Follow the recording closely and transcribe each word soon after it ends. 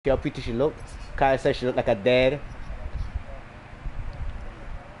See how pretty she look. Kyle said she look like a dead.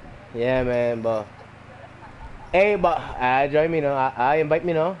 Yeah, man, but hey, but I join me now. I invite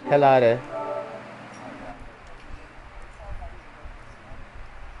me now. Hello there.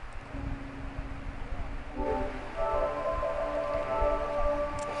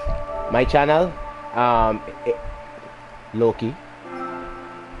 My channel, eh, Loki.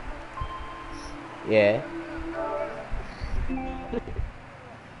 Yeah.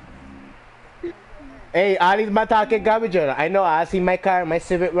 Hey, all these man talking garbage. I know. I see my car, my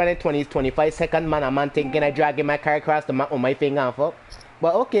Civic running 20, 25 seconds, man. A man thinking I dragging my car across the map on my finger and fuck.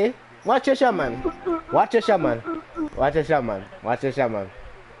 But okay, watch your shot, man. Watch your shot, man. Watch your shot, man. Watch your shot, man.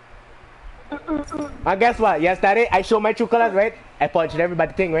 And guess what? Yesterday I showed my true colors, right? I punched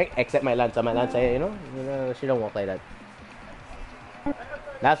everybody thing, right? Except my Lancer. My Lancer, you know, she don't walk like that.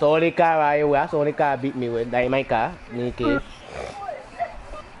 That's the only car that's the only car I beat me with. That my car, in any case.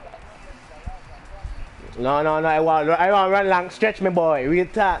 No, no, no. I want run long stretch, my boy. Real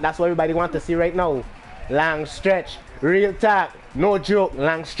talk. That's what everybody wants to see right now. Long stretch. Real talk. No joke.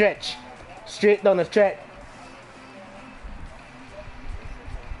 Long stretch. Straight down the stretch.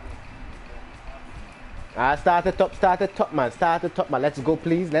 Start the top, man. Start the top, man. Let's go,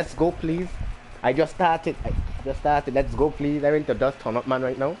 please. Let's go, please. I just started. Let's go, please. I want to just turn up, man,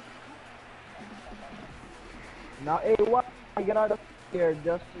 right now. Now, hey, what? I get out of here.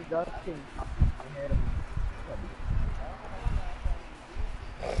 Just think.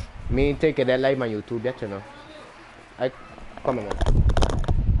 Me take that live on YouTube, yet, you know. I come on, man.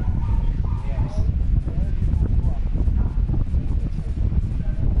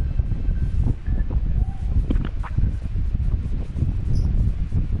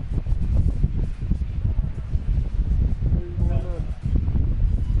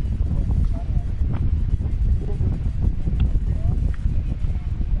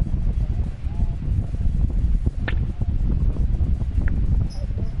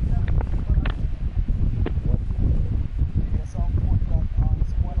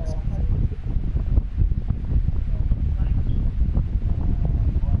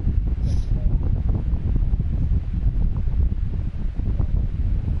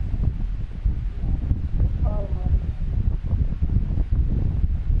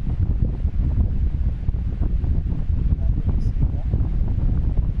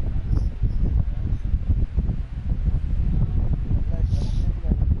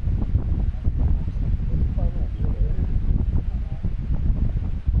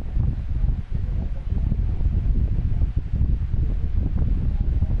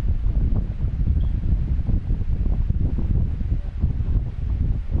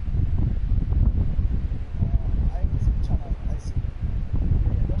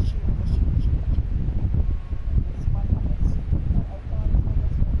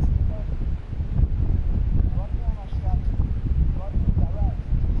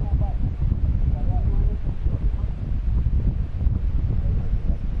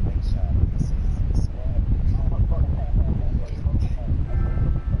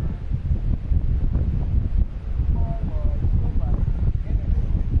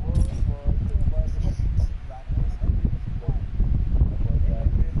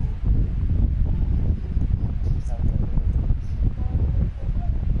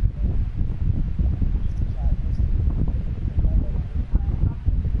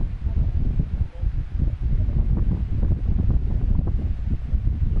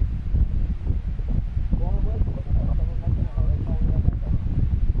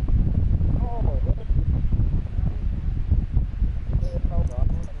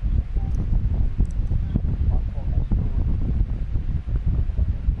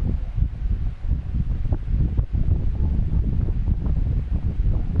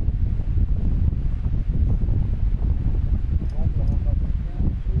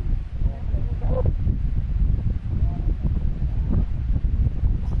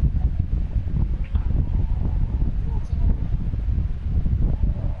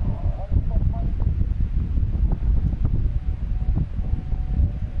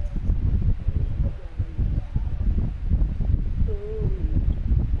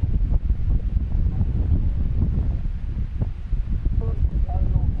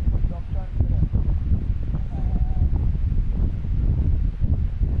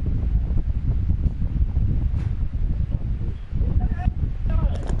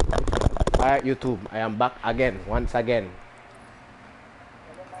 Alright, YouTube, I am back again, once again.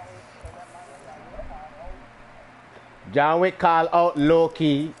 John Wick call out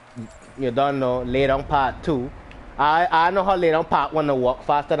Loki, you don't know, lay down part 2. I know how lay down part 1 to work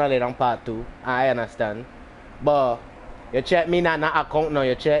faster than lay down part 2. I understand. But You check me not account now,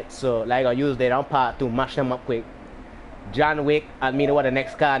 you check. So like I use that on part to mash them up quick. John Wick and me know what the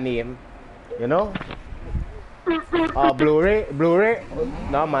next car name. You know? Blu-ray.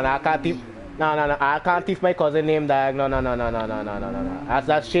 No man, I can't thief. No, I can't thief my cousin name, dog. No.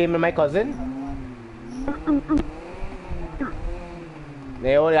 That's shame my cousin.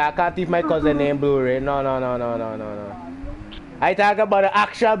 I can't thief my cousin name Blu-ray. No. I talk about the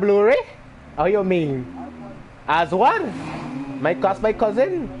actual Blu-ray. How you mean? As one? My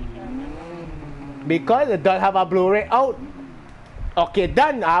cousin. Because it don't have a Blu-ray out. Okay,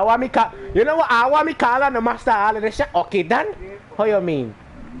 done. I want me call. You know what? I want me call on the master all of this shit. Okay, done. How you mean?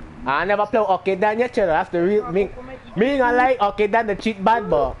 I never play okay done yet, you know. That's the real me. Me I like okay done the cheat bad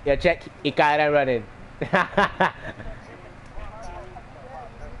boy. You check he can't running.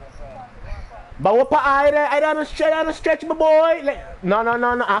 But what I don't stretch my boy. Like, no.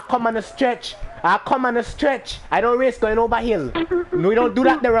 I come on a stretch. I don't race going over hill. No, we don't do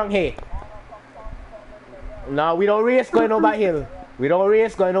that the wrong way. No, we don't race going over hill.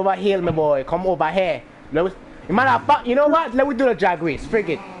 My boy. Come over here. You know what? Let me do the drag race. Frig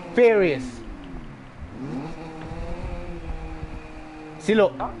it. Fair race. See,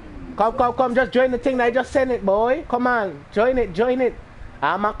 look. Come. Just join the thing. I just sent it, boy. Come on. Join it.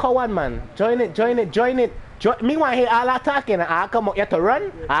 I'm a coward, man. Join it. Me want to hear all attacking. I come up here to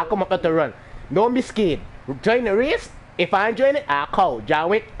run. Don't be scared. Join the race. If I join it, I'll call. John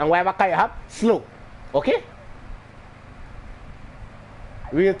Wick and whatever car you have, slow. Okay?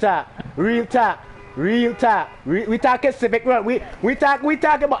 Real talk. We talking Civic Run. We talk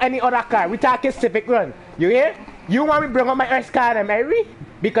about any other car. We talking Civic Run. You hear? You want me to bring on my Earth car, Mary?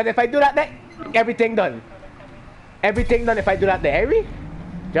 Because if I do that, then everything done. If I do that, then Harry.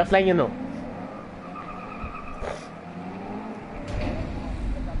 Just like you know.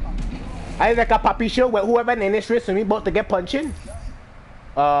 I like a puppy show where whoever in this race with me about to get punching.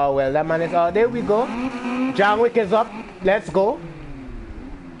 Oh well, that man is. Oh, there we go. John Wick is up. Let's go.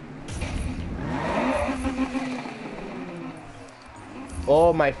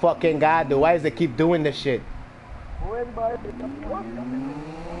 Oh my fucking god, dude. Why does they keep doing this shit?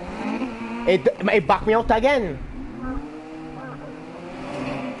 It backed me out again.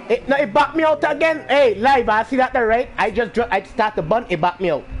 It backed me out again. Hey, live, I see that there, right? I start the button, it backed me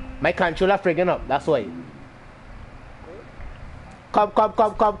out. My controller friggin' up, that's why. Come,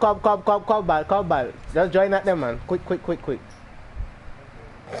 ball. Just join that there, man. Quick.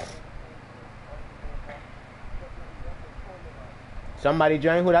 Somebody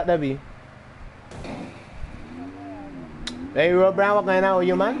join, who that be? Hey, Rob Brown, what going on with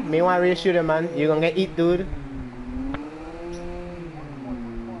you, man? Me want to race you, man. You gonna get eat, dude.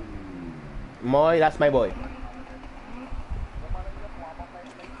 Moy, that's my boy.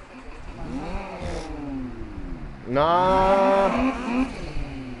 No.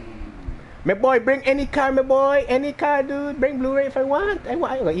 My boy, bring any car, my boy. Any car, dude. Bring Blu-ray if I want. I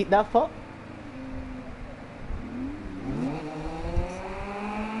gonna eat that fuck.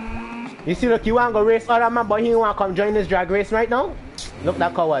 You see, look, you want to go race other man, but he want to come join this drag race right now? Look,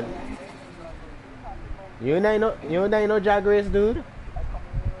 that coward. You know drag race, dude?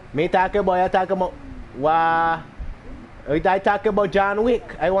 Me talking about, wow. I talking about John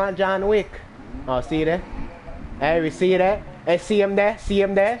Wick. I want John Wick. Oh, see there? Hey, we see there? Hey, see him there?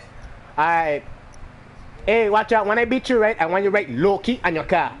 Alright. Hey, watch out. When I beat you, right, I want you right low key on your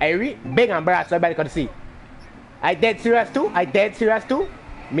car. Hey, big and brass so everybody can see. I dead serious too?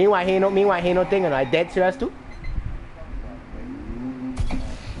 Me want hear no thing, and I dead serious too.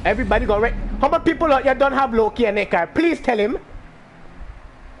 Everybody go right. How many people out here don't have low key in their car? Please tell him.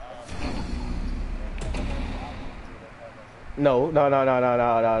 No.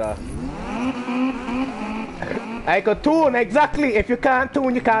 I could tune exactly. If you can't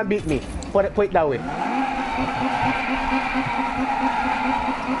tune, you can't beat me. Put it that way.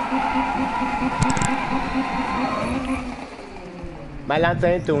 My Lancer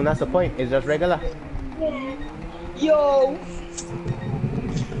ain't tune, that's the point. It's just regular. Yo!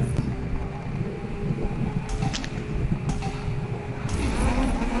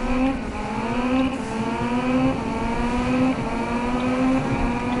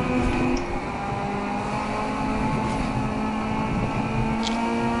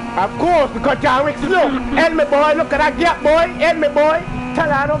 Of course, because John Wick's look. Help me, boy. Look at that gap, boy. Help me, boy. Tell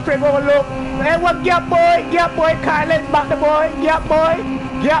her I don't frig over look. Hey, what gap, boy? Carlet's back the boy. Gap, boy.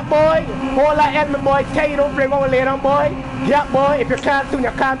 Hold that help me, boy. Tell you don't frig over later, boy. Gap, boy. If you can't tune,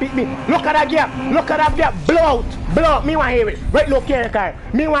 you can't beat me. Look at that gap. Blow out. Me want to hear it. Right low carry car.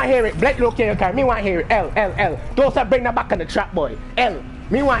 Me want to hear it. Black low carry car. Me want to hear it. L. Don't start bring that back on the trap, boy. L.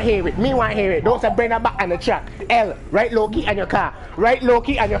 Me want hear it. Me want hear it. Don't say bring that back on the track. L, right low key on your car. Right low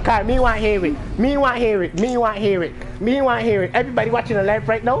key on your car. Me want hear it. Me want hear it. Me want hear it. Me want hear it. Everybody watching the live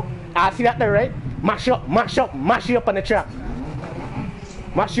right now? I see that there, right? Mash up, mash up, mash you up on the track.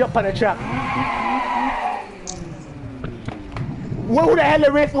 Mash you up on the track. Who the hell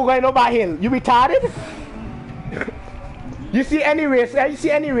the race for going over hill? You retarded? You see any race? You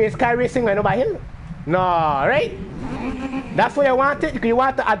see any race car racing going over hill? No, right? That's what you want it. You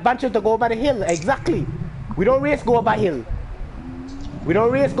want the adventure to go over the hill. Exactly. We don't race go over hill. We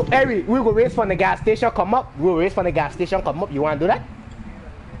don't race go. We go race from the gas station come up. We will race from the gas station come up. You want to do that?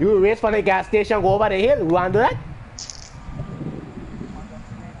 You will race from the gas station go over the hill. You want to do that?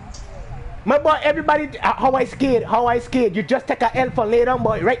 My boy, everybody, how I skate, how I skate. You just take a L for lay down,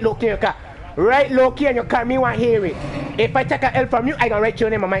 boy. Right low key in your car. Right low key in your car. Me want to hear it. If I take a L from you, I gonna write your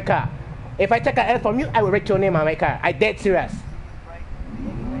name on my car. If I take a L from you, I will write your name on my car. I dead serious.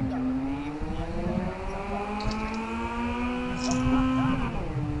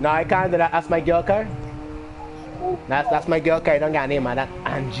 No, I can't do that. That's my girl car. That's my girl car. I don't got a name on that.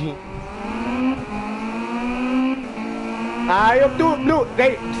 Angie. You do blue.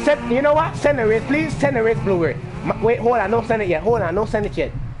 Hey, you know what? Send the race, please. Send the race blue. Wait, hold on. Don't send it yet. Hold on. Don't send it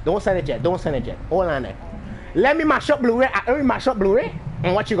yet. Don't send it yet. Don't send it yet. Hold on there. Let me mash up Blu-ray. Let me mash up Blu-ray.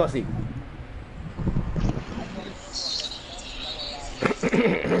 And what you gonna see?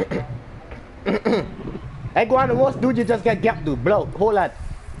 I go on the most dude. You just get gap, dude. Blow. Hold on.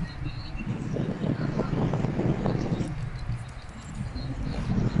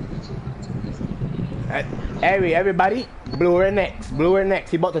 Everybody, Blu-ray next. Blu-ray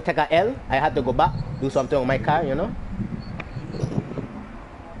next. He about to take a L. I had to go back, do something on my car, you know.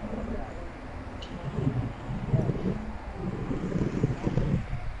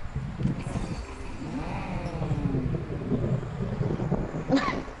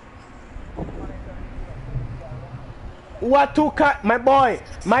 What two car? My boy,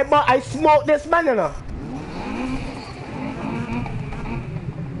 I smoke this man, you know.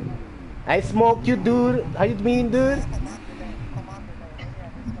 I smoke you, dude. How you mean, dude?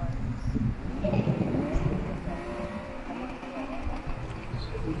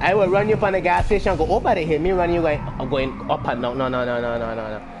 I will run you from the gas station, go over the hill. Me run you going up and down. No.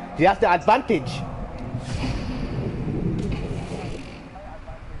 That's the advantage.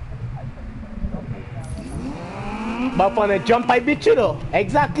 But on the jump, I beat you though.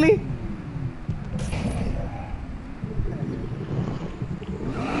 Exactly.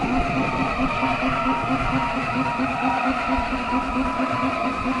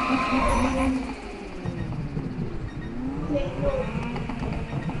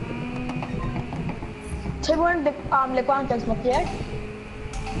 They weren't le quantas smoke.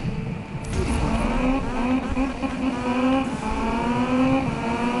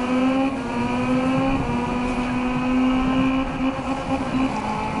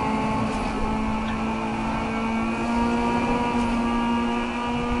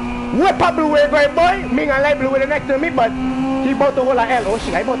 Whip up Blu-ray, great boy. Me and like Blu-ray next to me, but he about to hold a L. Oh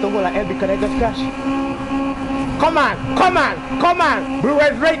shit, I about to hold a L because I just crashed. Come on.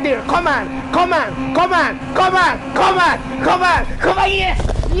 Blu-ray's right there. Come on.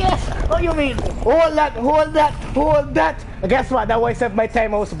 Yes. What you mean? Hold that. Guess what? That was set my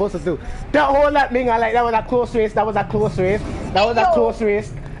time I was supposed to do. That hold that thing I like. That was a close race.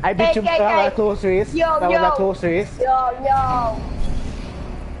 I beat you. That was a close race. That was a close race. Yo.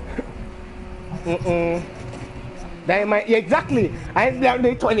 That might, yeah, exactly. I am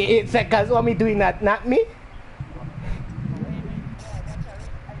doing 28 seconds. What me doing that? Not me.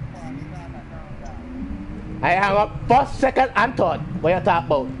 I have a first, second, and third. What you talk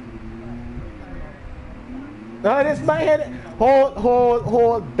about? No, this is my head. Hold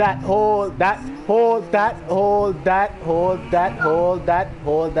that.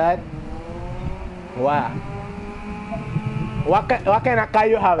 Wow. What kind of car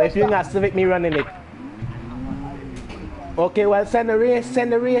you have if you're not Civic me running it? Okay, well send the race. I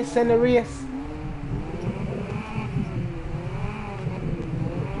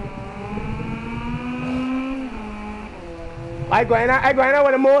go in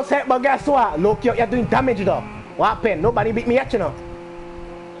with the most hit, but guess what? Look, you're doing damage though. What happened? Nobody beat me yet, you know.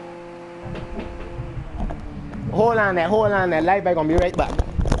 Hold on there. Live, I'm gonna be right back.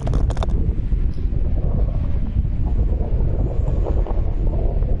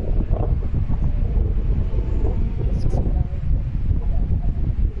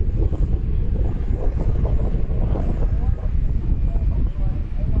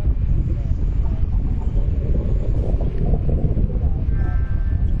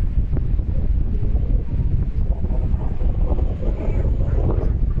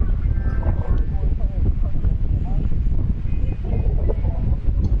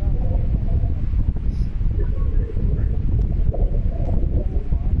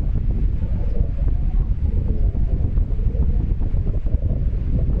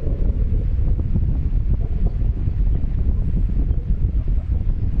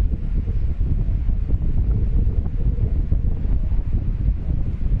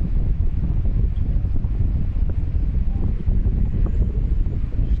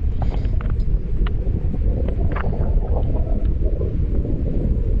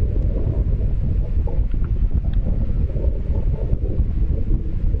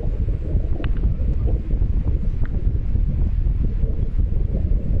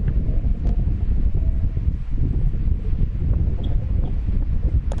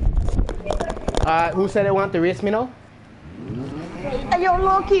 Who said they want to race me now? Hey, yo,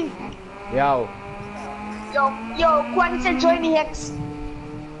 Loki. Yo. Yo, Quan said join me, Hex.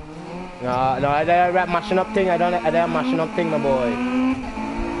 No, I don't mashing up thing. I don't mashing up thing, my boy.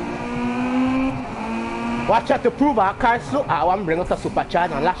 Watch out to prove our car slow. I want to bring out a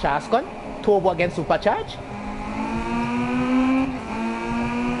supercharge and lash ass gun. Turbo against supercharge.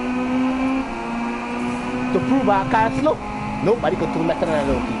 To prove our car slow. Nobody could do better than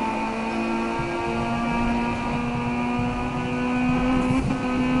Loki.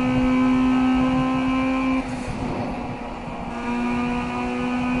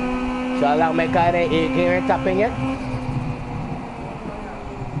 So I like my car there, ain't tapping yet.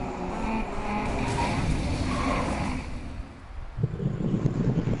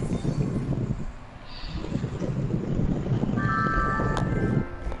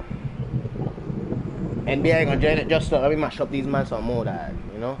 NBA ain't gonna join it just so let me mash up these man some more that,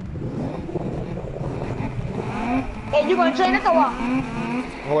 you know? Hey, you gonna join it or what?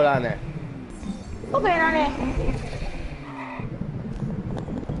 Hold on there. Okay, on there.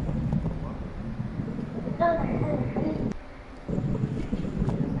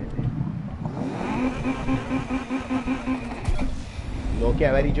 Okay, I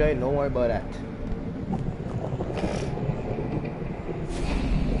already joined, don't worry about that.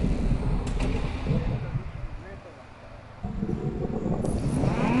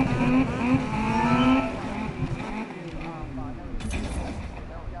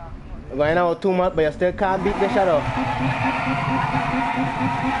 Going out too much, but you still can't beat the shadow.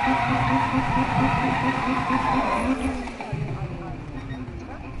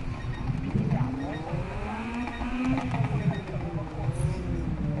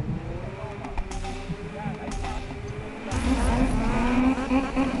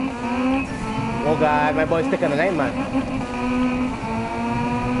 Oh God, my boy's sticking the line, man.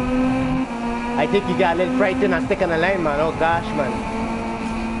 I think he got a little frightened and sticking the line, man. Oh gosh, man.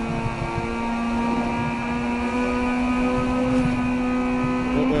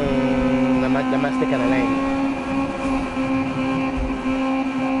 I'm not sticking the line.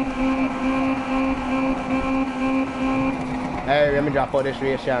 Hey, let me drop out this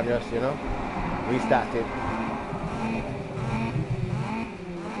race and just, you know, restart it.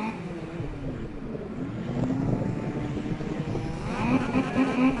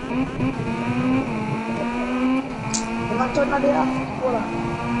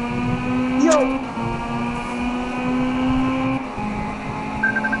 Yo.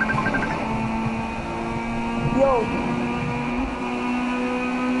 Yo.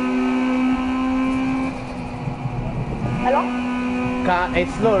 Hello?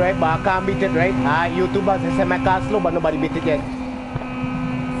 It's slow, right? But I can't beat it, right? YouTubers they say my car slow, but nobody beat it yet.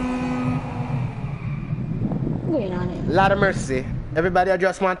 Lot of mercy. Everybody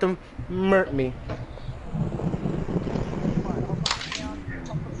just want to murk me.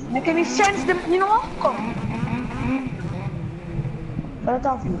 Make any sense, you know what? Come. What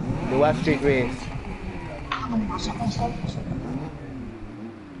off you? Do what street race?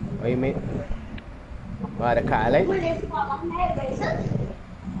 What you mean? What the car like?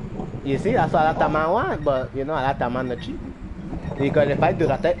 You see, that's what a lot of man want, but you know a lot of man not cheat. Because if I do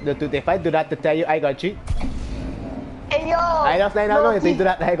that, to tell you I got cheat. Hey yo! I just like know if they do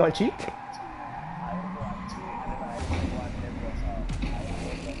that I gonna cheat.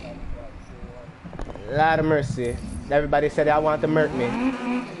 Lord of mercy. Everybody said I want to murk me.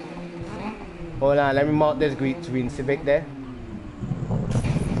 Hold on, let me mark this green Civic there.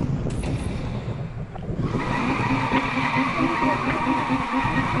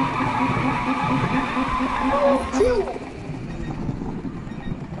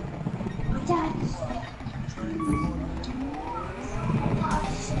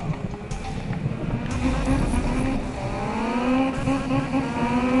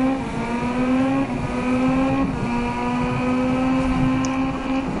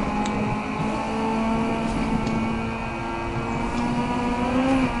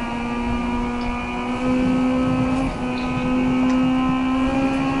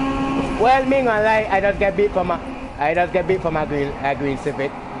 Well, me gonna lie, I just get beat for my green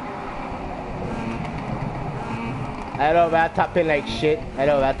Civic. I don't know tapping like shit.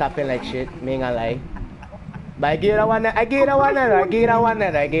 Me gonna lie. But I get a one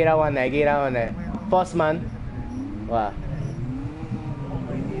there. First man. What?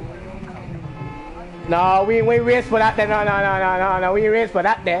 No, we race for that there. No, we race for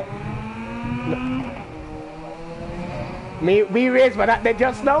that there. We race for that there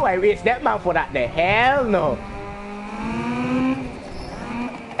just now. I race that man for that there. Hell no.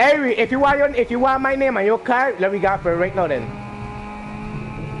 Hey, if you want my name and your car, let me go for it right now then.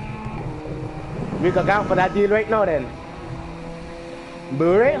 We got gone for that deal right now then.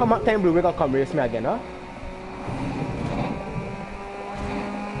 Blu-ray? How much time Blu-ray gonna come race me again, huh?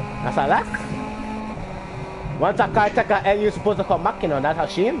 That's a lot. Once a car take a L, you're supposed to come back, you know, that's a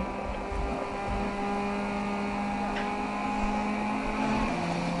shame.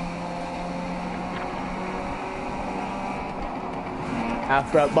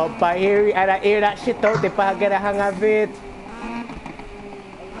 After a bumper here, and I hear that shit out if I get a hang of it.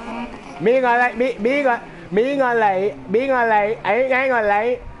 Me ain't gonna lie, me ain't gonna lie, I ain't gonna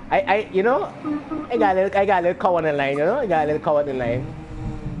lie, you know, I got a little cow on the line, you know, I got a little cow on the line.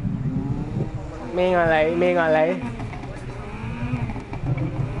 Me ain't gonna lie.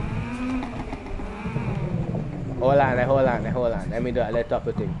 Hold on, let me do a little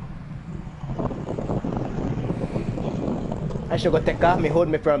tougher thing. I should go take off me hold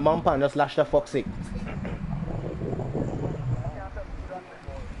me for a bumper and just lash the fuck sick.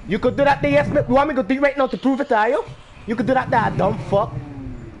 You could do that there, yes, you want me to do it right now to prove it to you? You could do that there, dumb fuck.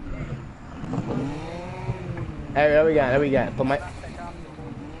 Hey, there we go. For my...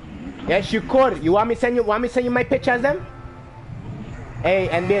 Yes, you could. You want me send you my pictures them? Hey,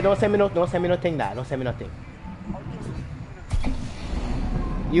 NBA, don't send me nothing that. Don't send me nothing.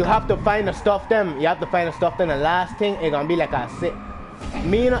 You have to find the stuff them. The last thing it's gonna be like a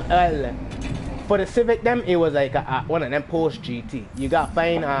for the Civic them, it was like one of them post GT. You gotta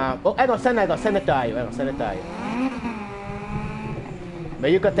find oh, I gonna send it to you.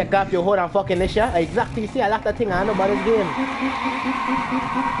 But you could take off your hood and fucking this shit. Exactly, you see, I like that thing, I know about this game.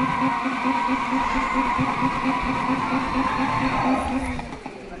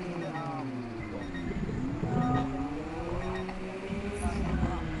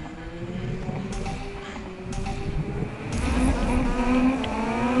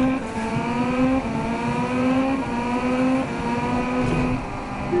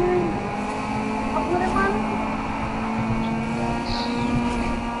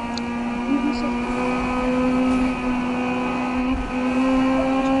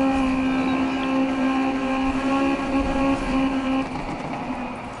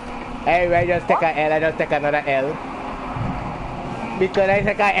 Hey, I just take a L, I just take another L. Because I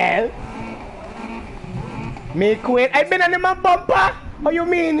take a L. Me quit. I been on my bumper. What you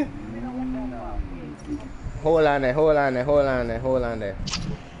mean? Hold on there. Hold on there.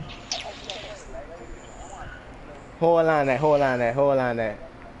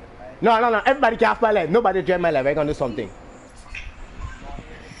 No. Everybody get off my leg. Nobody join my leg. I gonna do something.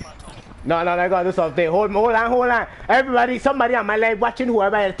 No, I gotta do something. Hold on. Everybody, somebody on my live watching,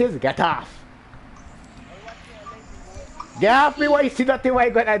 whoever it is, get off. Get off me, what you see that thing what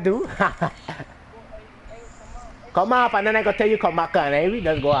you gonna do? Come off and then I gonna tell you come back on, eh?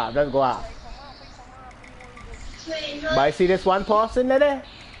 Just go off. But I see this one person there.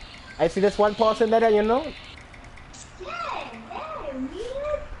 You know?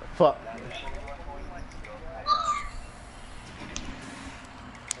 Fuck.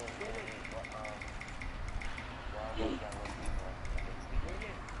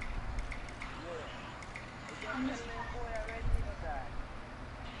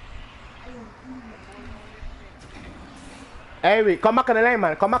 Hey, come back on the line,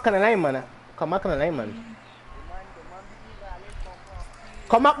 man. Come back on the line.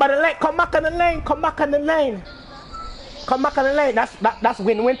 That's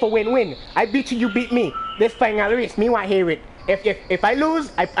win-win for win-win. I beat you beat me. This final race, me want to hear it. If I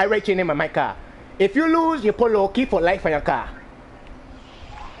lose, I write your name on my car. If you lose, you put low key for life on your car.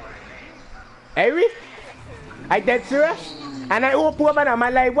 Hey, I dead serious? And I hope whoever on my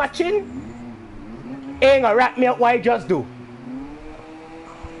live watching ain't gonna wrap me up what I just do.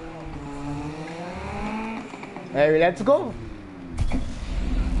 Hey, let's go.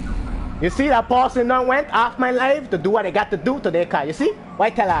 You see that person done went off my life to do what they got to do to their car. You see? Why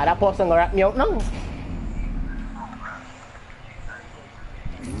tell her that person gonna wrap me out now?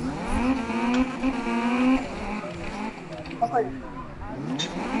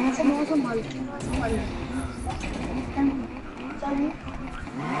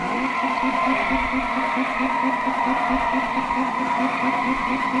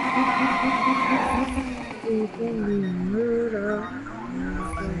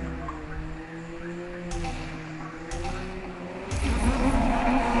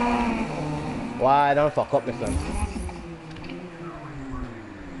 Why don't fuck up this one?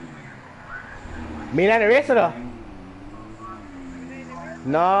 Me not the racer though.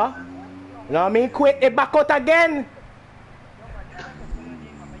 No, me quit it back out again.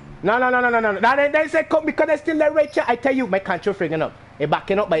 No. That they say come because they still the racer. I tell you, my control friggin' up. It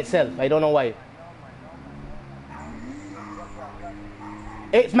backing up by itself. I don't know why.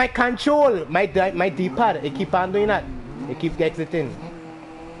 It's my control, my D-pad. It keep on doing that. It keeps exiting.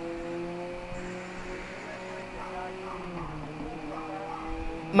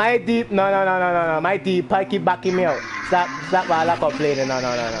 My deep, no. My D-pad keep backing me out. Stop while I complaining. No.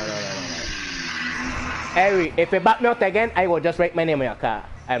 Harry, if you back me out again, I will just write my name on your car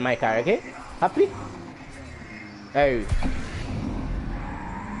and my car. Okay? Happy? Harry.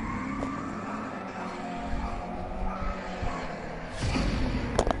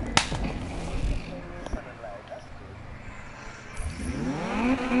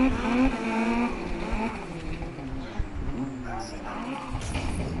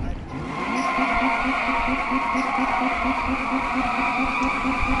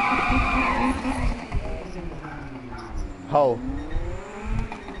 How?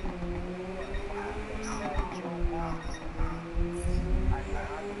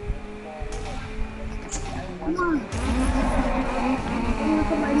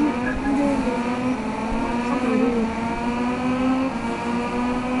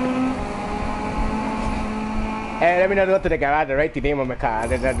 Hey, let me not go to the garage and write the name of my car.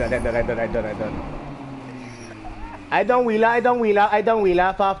 I don't wheel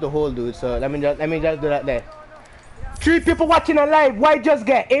off half the whole dude, so let me just do that there. 3 people watching on live, why just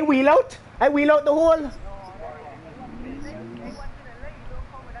get a wheel out? I wheel out the whole.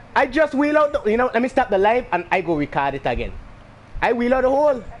 I just wheel out the, let me stop the live and I go record it again. I wheel out the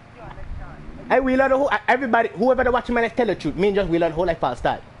whole. Everybody, whoever watching my, let's tell the truth. Me just wheel out the whole like fast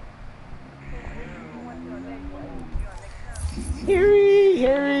start.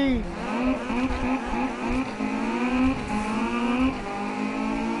 Harry.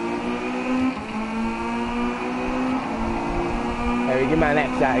 Harry, give my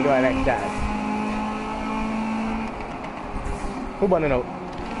next shot. Who wanna know?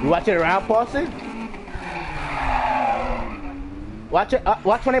 You watch it around, Paulson? Watch it.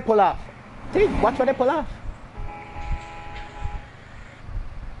 Watch when they pull off. See, watch when they pull off.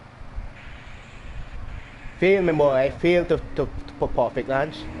 Feel me, boy. Feel to put perfect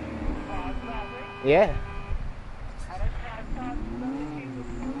launch. Yeah.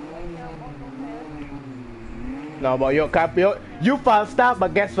 No, but you fall start,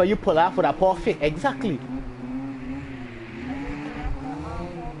 but guess what? You pull off with a perfect. Exactly.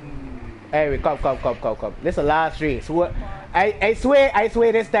 Hey, come. This is the last race. I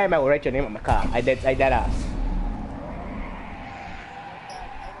swear this time I will write your name on my car. I dead ass.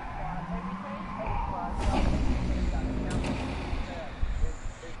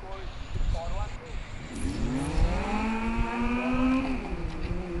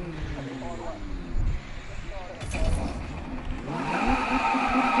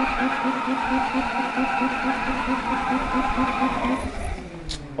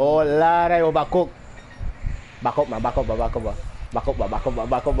 Oh Lord, I overcook. Back up, man.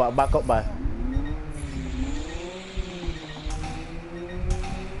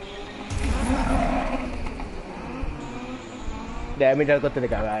 Let me just go to the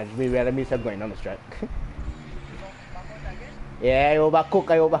garage. Maybe let me start going on the track. Yeah, I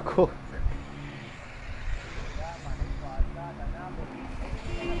overcook.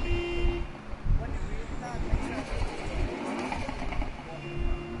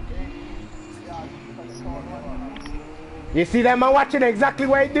 You see that man watching exactly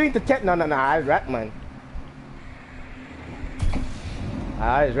what he's doing to check? No, I was rat man.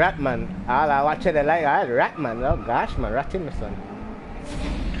 I was rat man. I watch it like I was rat man. Oh gosh man, ratting my son.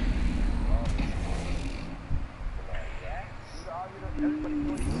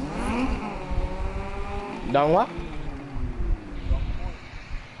 Done what?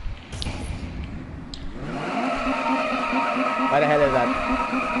 What the hell is that?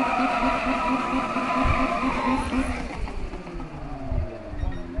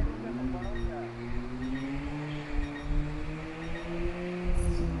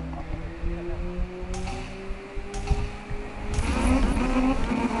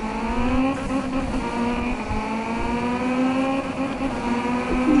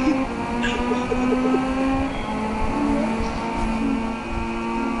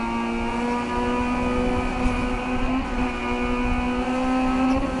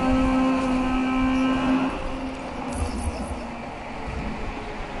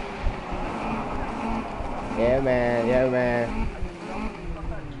 Yeah, man.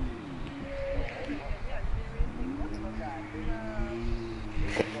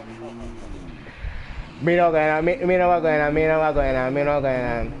 Me not going on.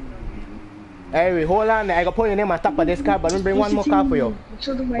 Hey, hold on there. I can put your name on top of this car, but let me bring one more car for you.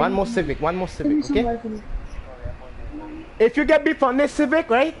 One more Civic, okay? If you get beef on this Civic,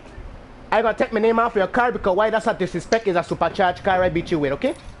 right? I gotta take my name off your car because why that's a disrespect is a supercharged car I beat you with,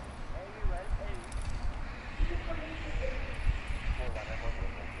 okay?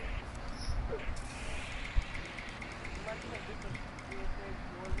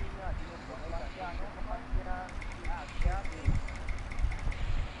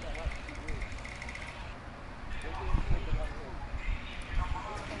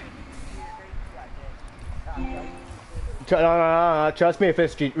 No, trust me, if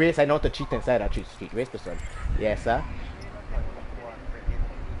it's street race, I know how to cheat inside a street race person. Yes, sir.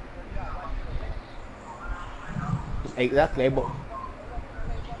 Exactly, but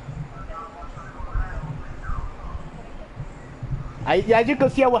as you can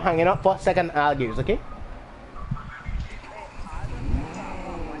see, I was hanging up for second argues, okay?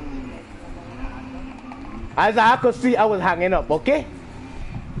 As I could see, I was hanging up, okay?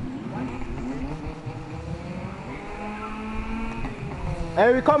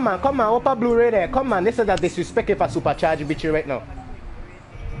 Hey, come on, open Blu-ray there. Come on, this is a disrespect if I supercharge bitch you right now.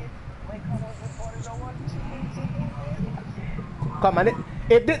 Come on,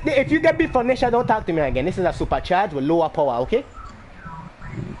 if you get beat for Nisha, don't talk to me again. This is a supercharge with lower power, okay?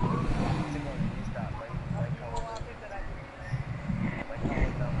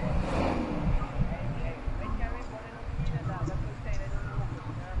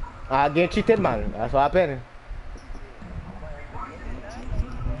 I get cheated, man. That's what happened.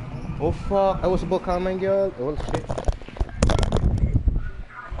 Oh fuck, I was about to call my girl. Oh shit.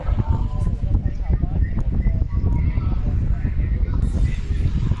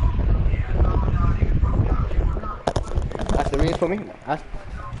 That's the race for me. That's...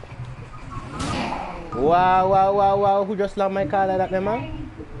 Wow. Who just slammed my car like that, man?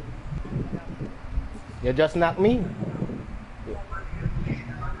 You just knocked me.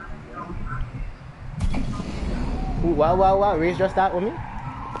 Ooh, wow. Race just start with me.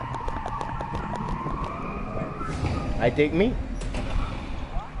 I take me.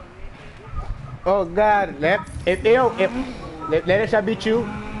 Oh God, let us beat you.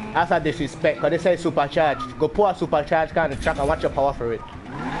 That's a disrespect. Cause they say supercharged. Go pour a supercharged car on the track and watch your power for it.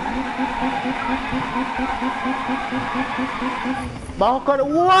 But how could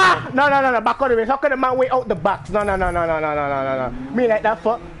what? No. Back on the race. How could the man wait out the box? No. Me like that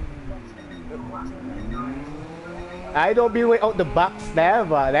fuck. I don't be way out the box,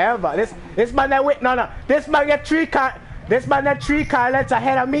 never. This man that wait, no. This man get 3 car lengths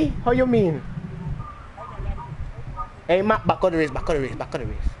ahead of me. How you mean? Hey, Matt, back on the race.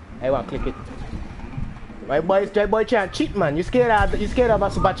 I want to click it. My boy trying to cheat, man. You scared of a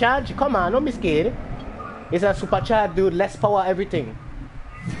supercharge? Come on, don't be scared. It's a supercharge, dude. Less power, everything.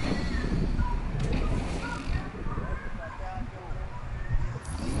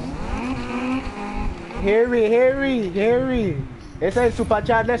 Harry. It's a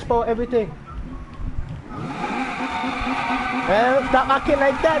supercharged, let's power everything. Well, stop acting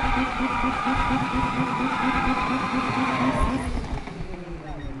like that.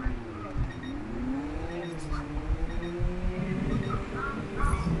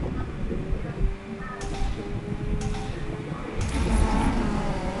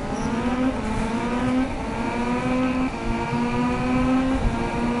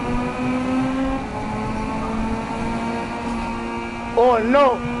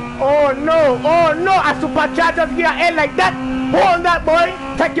 Oh no, a supercharger get your head like that. Hold that, boy.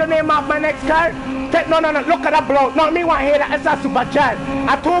 Take your name off my next car. No, look at that blow. No, me want to hear that. It's a supercharge.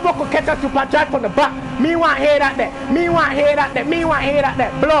 A turbo could catch a supercharge from the back. Me want to hear that there.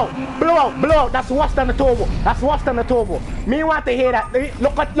 Blow. That's worse than the turbo. Me want to hear that.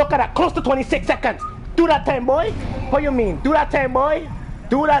 Look at that. Close to 26 seconds. Do that time, boy. What you mean? Do that time, boy.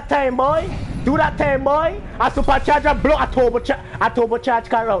 A supercharger blow a turbocharged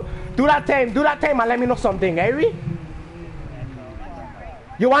car out. Do that time and let me know something, Harry.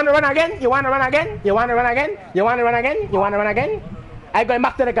 You want to run again? I going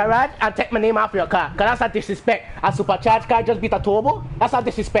back to the garage and take my name off your car. Cause that's a disrespect. A supercharged car just beat a turbo. That's a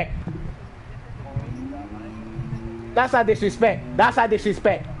disrespect.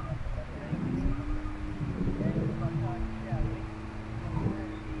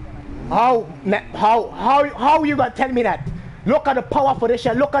 How you gonna tell me that? Look at the power for this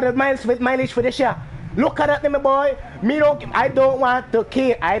year. Look at the mileage for this year. Look at that, my boy. I don't want to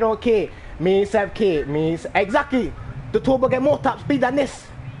care. I don't care. Me self care. Exactly. The turbo get more top speed than this.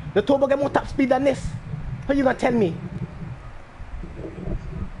 How you gonna tell me?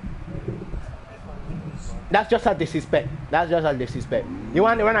 That's just a disrespect. You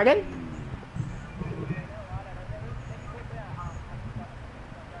want to run again?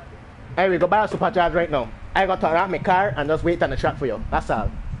 Hey, we go buy a supercharge right now. I got to turn off my car and just wait on the track for you. That's all.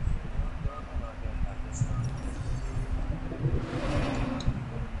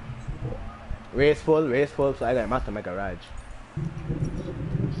 Race full, so I got him out to my garage.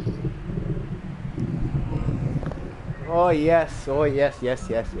 Oh yes, yes.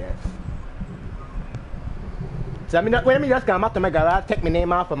 So when I just come out to my garage, take my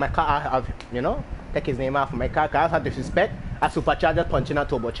name off of my car, you know, take his name off of my car, cause I have disrespect, I supercharger punching a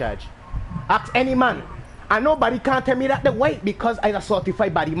turbocharge. Ask any man, and nobody can tell me that the white because I'm a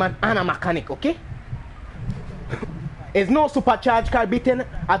certified body man and a mechanic, okay? It's no supercharged car beating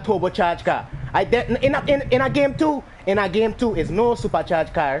a turbocharged car. In a game two, it's no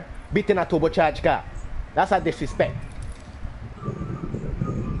supercharged car beating a turbocharged car. That's a disrespect.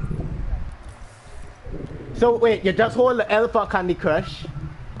 So wait, you just hold the L for Candy Crush,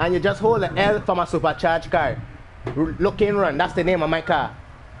 and you just hold the L for my supercharged car. Look and run, that's the name of my car.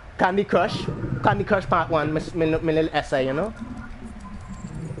 Candy Crush Part 1, my little essay, you know.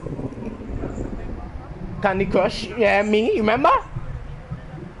 Candy Crush, yeah, me, remember?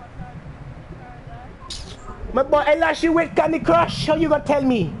 My boy, I lash you with Candy Crush, how you gonna tell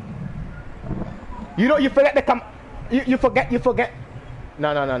me? You know, you forget the you forget.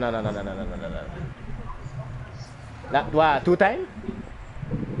 No. That what, two time?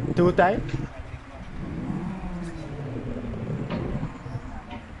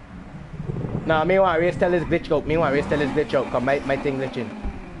 No, me want to race tell this glitch out, cause my thing glitching.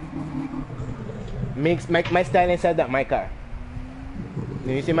 My style inside that my car.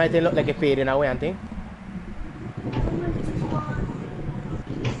 You see my thing look like a fade in a way and thing?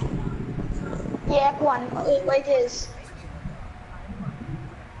 Yeah, one. Wait, it is.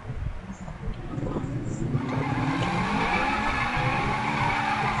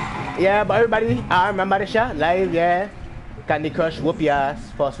 Yeah, but everybody, I remember the shot live, yeah. Candy Crush, whoop your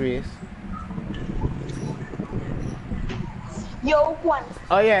ass, first race. Yo, one.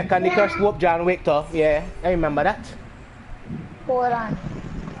 Oh yeah, Candy Crush, whoop John Wick too. Yeah, I remember that. Hold on.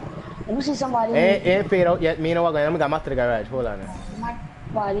 Let me see somebody. Ain't fade out yet. Me know what I'm gonna to the garage. Hold on. My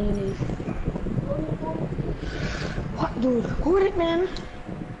body. What, dude? Hold it, man.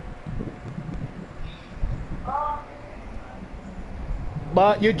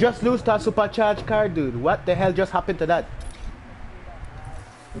 But you just lose that supercharged car, dude. What the hell just happened to that?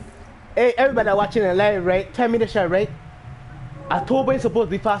 Hey, everybody watching the live, right? Tell me the shit, right? A turbo is supposed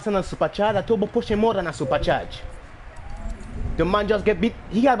to be faster than a supercharge. A turbo pushing more than a supercharge. The man just get beat.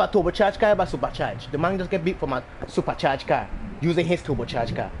 He have a turbocharged car, but supercharged. The man just get beat from a supercharged car using his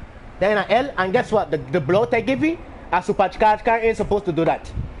turbocharged car. Then a L, and guess what? The blowout I give you, a supercharged car ain't supposed to do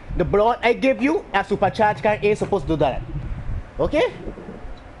that. The blowout I give you, a supercharged car ain't supposed to do that. Okay?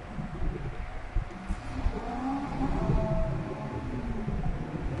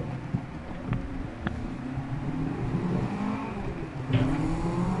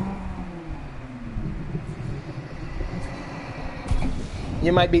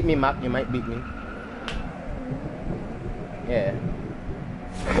 You might beat me, Mac. You might beat me. Yeah.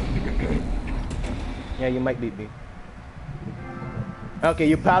 Yeah, you might beat me. Okay,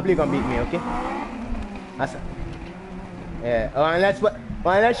 you probably gonna beat me, okay? That's it. Yeah.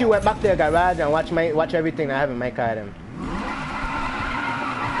 Unless you went back to the garage and watch everything I have in my car then.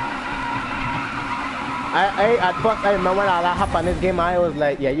 At first I remember when all that happened in this game, I was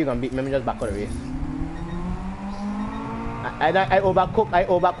like, yeah, you gonna beat me, let me just back out the race. I overcook.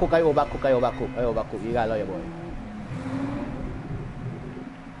 You gotta love your boy.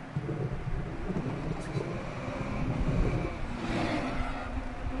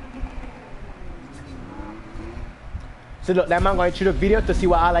 So look, that man going through the video to see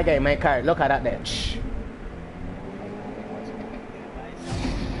what all I got in my car. Look at that there. Shh.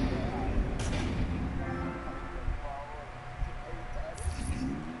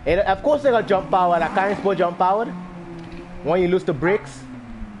 Of course they got jump power. I can't suppose jump power. When you lose the brakes.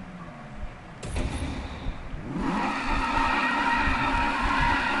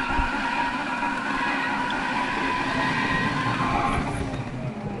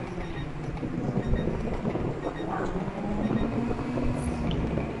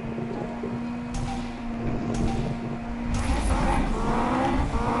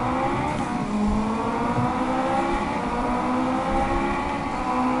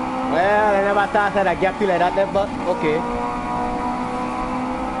 Well, I never thought that I get feel like that there, but okay.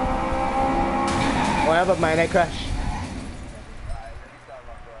 Whatever, mine, I crash.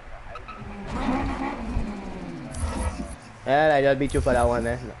 Well, I just beat you for that one,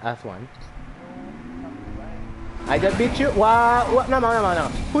 eh? That's one. I just beat you? What? No.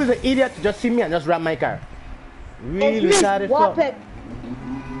 Who's the idiot to just see me and just ram my car? Real retarded fuck.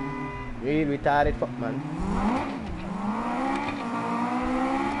 Real retarded fuck, man.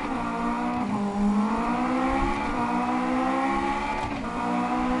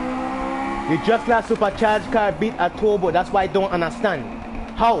 You just let supercharged car beat a turbo. That's why I don't understand.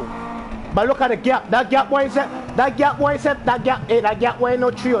 How? But look at the gap. That gap one set. That gap one set. That gap. Hey, that gap one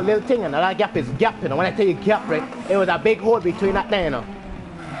no tree or little thing. And that gap is gap. You know, when I tell you gap, right? It was a big hole between that there, you know.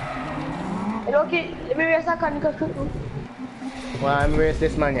 Okay, let me raise that car. Well, I'm race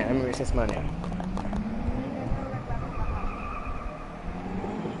this man here. I'm race this man here.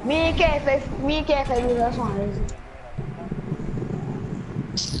 Me careful with this one.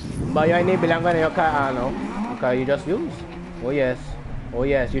 But you ain't belong on your car now. Because you just lose. Oh yes. Oh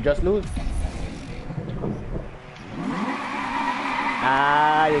yes, you just lose.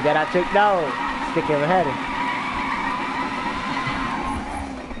 Ah, you got a trick down. Stick in the head.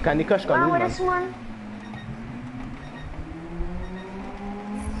 Candy Crush can lose, man. This one?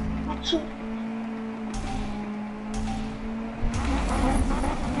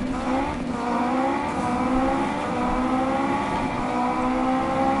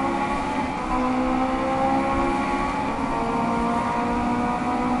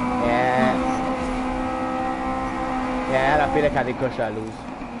 Yeah, I feel like Candy Crush I lose.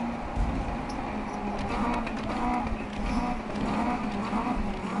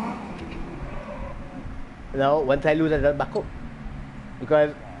 No, once I lose, I just back up.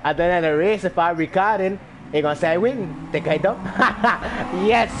 Because at the end of the race, if I'm recording, they're gonna say I win. Take it up.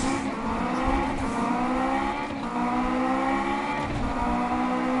 Yes!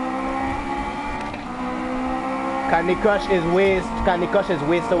 Candy Crush is way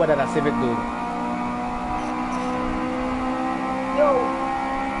slower than a Civic, dude. Yo.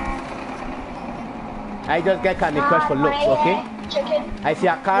 I just get Candy Crush for looks, okay? Chicken. I see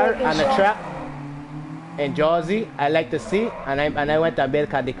a car and a truck in Jersey, I like to see, and I went to build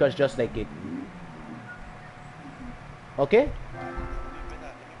Candy Crush just like it. Okay?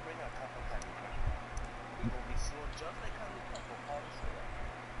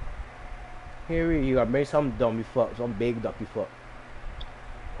 Here you are, made some dummy fuck, some big ducky fuck.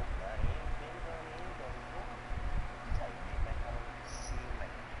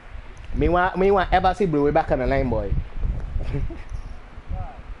 Me want ever see Blue back on the line, boy.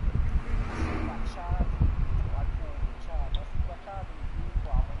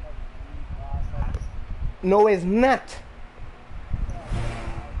 No, it's not.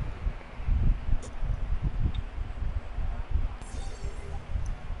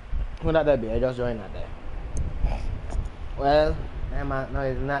 Who that be? I just joined that there. Well, no,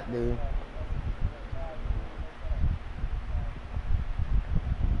 it's not, dude.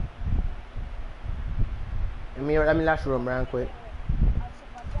 Let me last room real quick.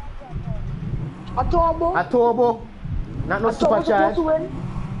 A turbo. A turbo. Not no supercharged.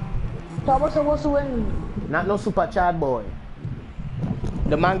 Turbo supposed to win. Not no supercharged, boy.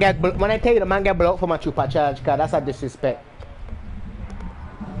 The man get when I tell you the man get blocked for my supercharged car, that's a disrespect.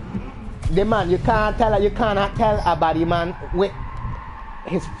 The man, you cannot tell a body man with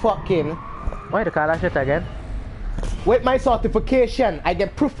his fucking. Why the car that shit again? With my certification, I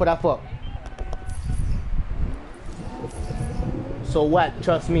get proof for that fuck. So what?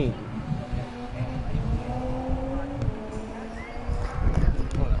 Trust me.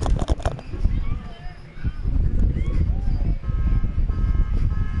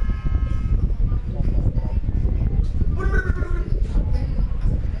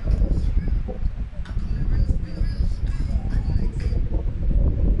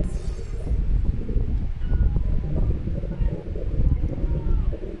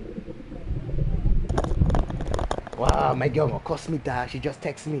 Wow, my girl gonna cuss me that. She just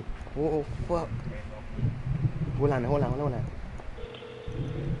texted me. Oh fuck. Hold on.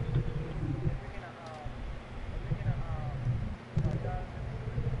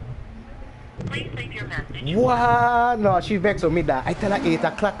 Please leave your message. What? No, she vexed with me that. I tell her 8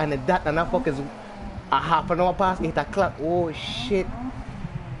 o'clock and that and that fuck is a half an hour past 8 o'clock. Oh shit.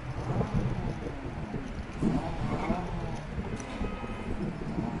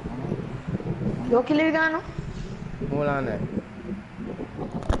 You okay, Livigano? Hold on there.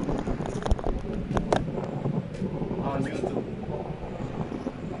 On YouTube.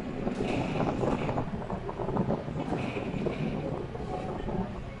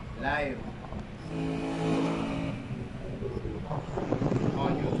 Live.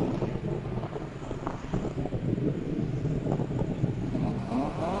 On YouTube.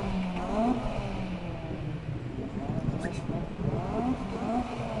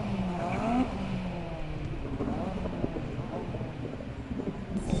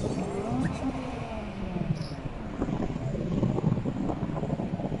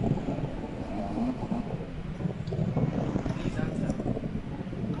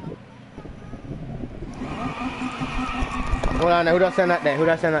 Hold on, who does send that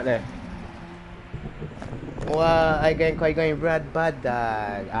there? Well, I can quite going Brad bad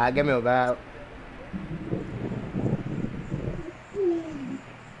dog. Give me about.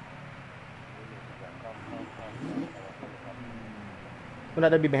 Who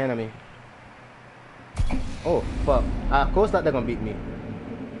that be behind me? Oh fuck. Of course that they're gonna beat me.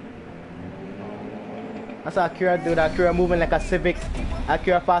 I saw Akira do that. Akira moving like a Civic.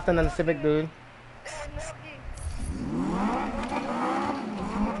 Akira faster than a Civic, dude.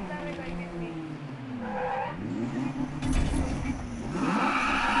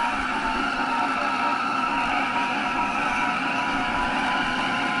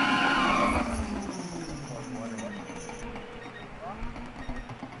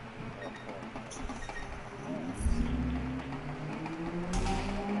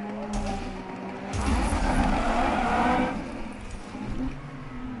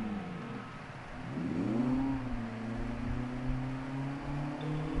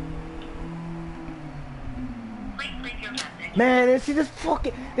 Man, you see this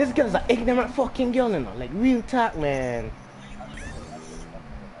girl's an ignorant fucking girl, you know, like real talk, man.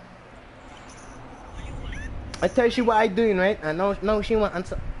 I tell you what I doing, right? And now she want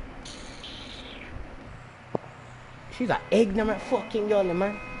answer. She's an ignorant fucking girl,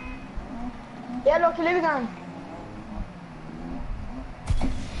 man. Yeah, look, leave it on.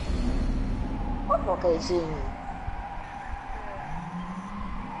 What fuck are you saying?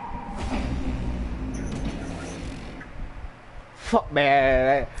 Fuck,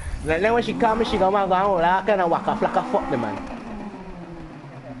 man. Then when she come, she go, man, go like kind of waka flaka fuck the man.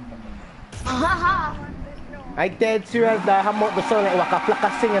 I dead serious that I'm out the song like waka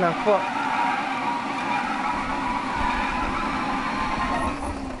flaka singing and fuck.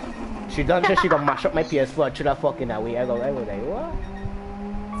 She done so she gonna mash up my PS4 through that fucking away. I go like, what?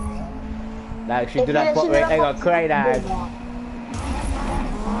 Like she do that fuck right, I go cry that.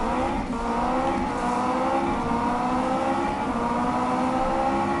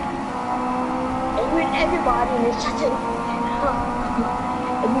 Everybody in the chat.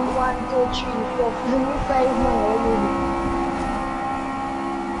 Every 1, 2, 3, 4, 5 more.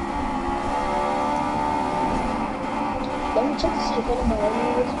 Let me check to see if anybody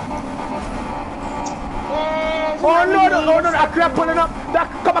is. Oh no, Akira pulling up.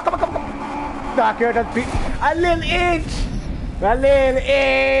 Come on. No, Akira just beat. A little inch. My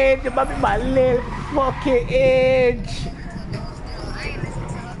little fucking inch.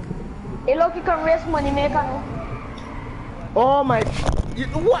 Hey, look, you can raise money maker, no? Oh my,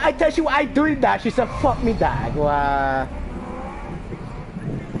 what I tell you what I doing that? She said fuck me dog.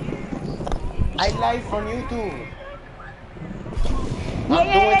 I live on YouTube.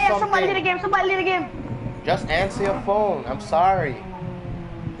 Yeah, somebody lead the game. Just answer your phone, I'm sorry.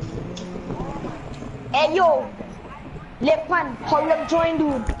 Hey yo, left man, hurry up join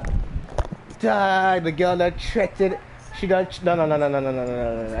dude. Dog, the girl that threatened, she don't, no.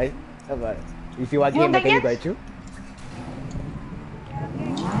 You see what game they can go to?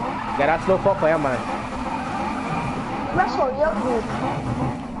 Get that slow fuck for you, man. Let's hurry up, dude.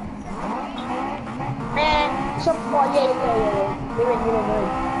 Man, so far, yeah.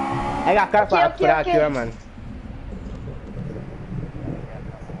 I got car for that Akira, man.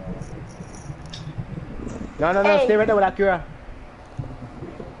 No, Hey. Stay right there with Akira.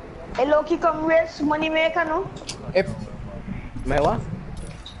 Hey, Loki, come raise money maker, no? If my what?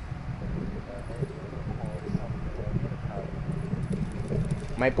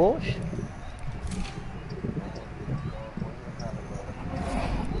 My Porsche?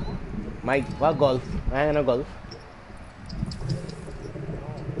 My what golf? I ain't no golf.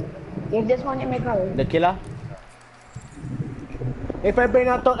 If this money maker. The killer? If I bring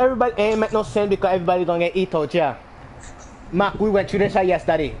out everybody ain't make no sense because everybody gonna get eat out, yeah. Mark, we went through this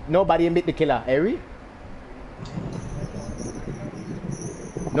yesterday. Nobody beat the killer, Harry.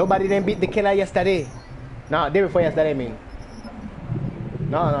 Nobody didn't beat the killer yesterday. No, day before yesterday, I mean.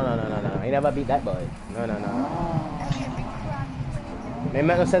 No. He never beat that boy. No. They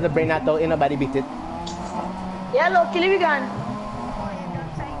might not say the brain that out, ain't nobody beat it. Yeah, look, kill him again.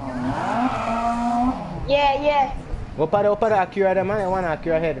 Yeah. What part of Akira the man? I want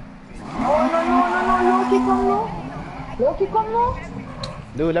Akira head. Oh, no. Loki, come no.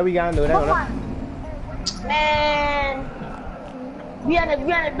 Dude, let we go and do that. Come on. Man. Be on the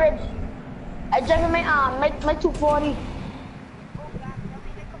bridge. I drive my arm, my 240.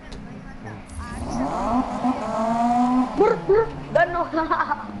 Don't know.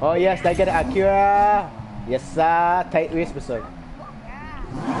 Oh yes, I get Akira. Yes sir, tight waist beside.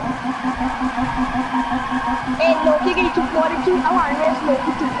 Hey, Loki get 242. I want to race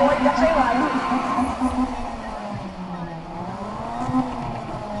Loki 240. That's what I want.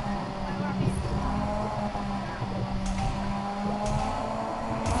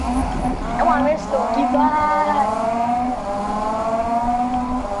 race, Loki, bye.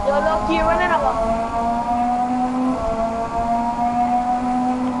 Yo, Loki, running over.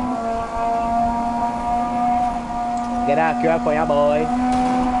 Get out, cure for your boy.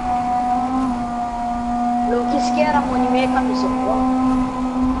 Loki scared of money maker, me so.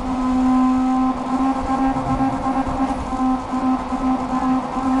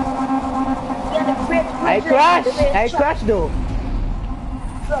 I crashed though.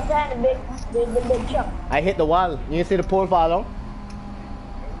 The big truck. I hit the wall. You see the pole fall on?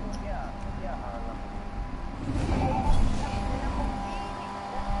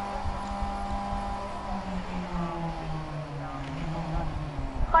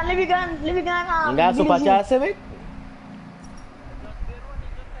 Leave it gun. You got supercharged Civic?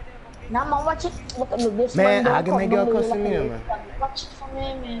 Nah, man, watch it. Look at this man. Man, I can make your custom here, man. Watch it for me,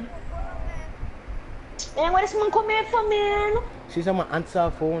 man. Man, what is man come here for, man? She's on my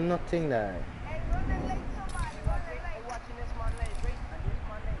answer phone, nothing there.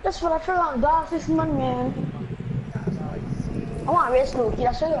 That's what I feel on dog this man. I want to race Loki,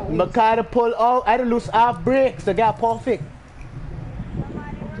 that's what I want. My car to pull out, I had to lose half brakes to get perfect.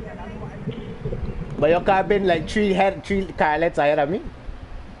 But your car been like three car lengths ahead of me.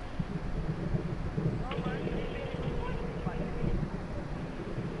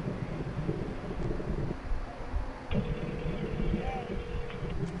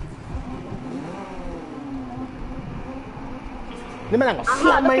 The man gonna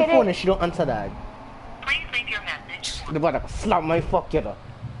slam my phone and she don't answer that. Please leave your message. The man gonna slam my fuck you though.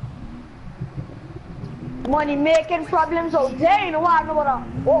 Money making problems out there, you know what?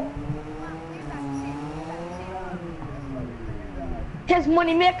 Oh. His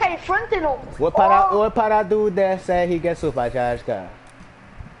money maker in front, you know. What para do there say he gets supercharged car?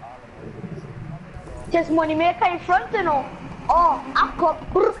 His money maker in front, you know. Oh, I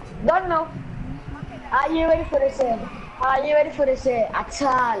don't know. Are you ready for this? Are you ready for this at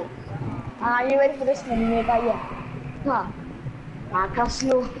all? Are you ready for this money maker here? Huh? I can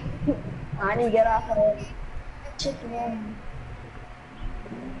slow. I need to get off of it. Check it out.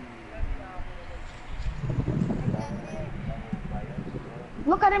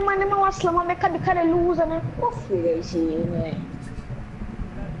 Look at him, man. He was slam make a lose and then off you see, man.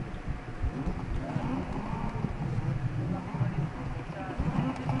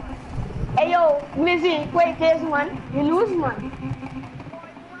 Hey yo, Mizzy, wait, there's man. You lose, man.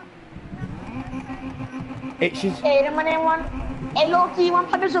 Hey, she's. Hey, the man one. Hey, Loki, one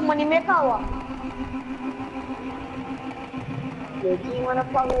for some money maker. Loki, one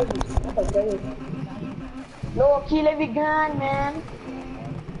of the Loki, let me gun, man.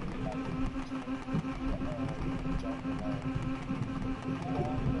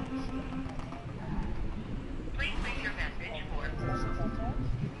 Please leave your message for...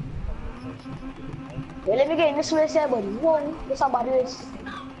 Let me get in this race here, but one, there's somebody else.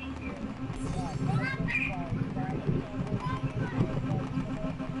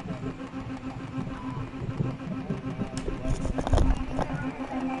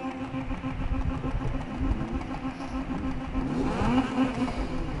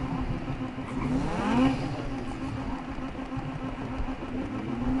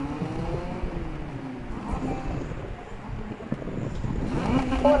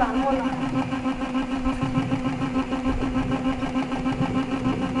 Hold on.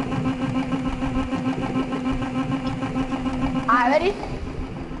 Alright, ready?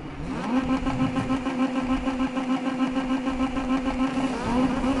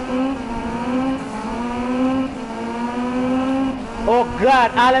 Oh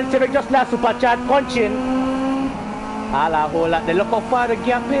God, Alan Civic just last supercharged punching. Allah, hold up. Look how far the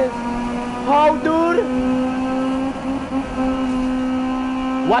gap is. How, dude?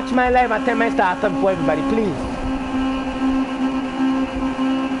 Watch my live and tell my start for everybody, please.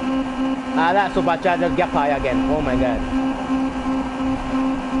 Ah, that supercharge just gap high again. Oh my God.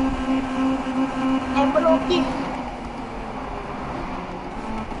 Loki.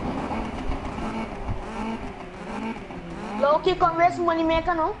 Loki, come raise money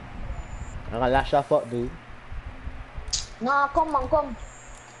maker, no? I'm gonna lash off up, dude. Nah, come on, come.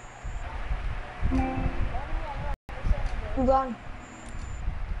 You gone.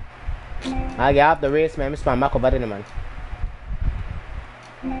 I get off the race, man. I'm spam back over there, man.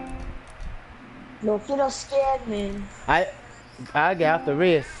 Loki just scared, man. I get off the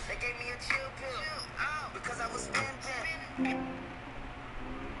race. They gave me a chill pill because I was spinning.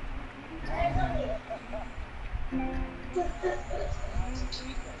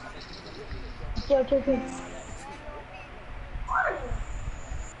 Okay.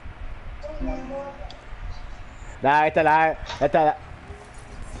 Nah, it's a lie.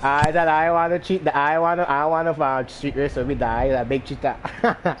 I wanna cheat. I wanna street racer with that big cheetah.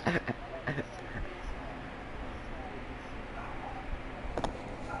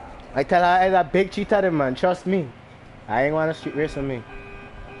 I tell her I a big cheetah, them, man. Trust me. I ain't wanna street race with me.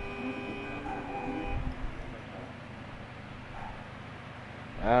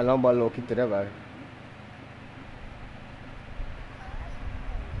 I don't know about low kick to that, man.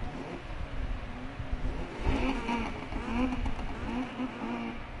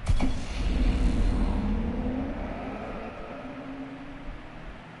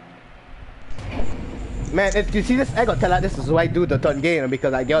 Man, if you see this, I gotta tell her this is why I do the turn game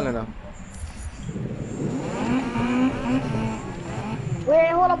because I girl enough. Wait,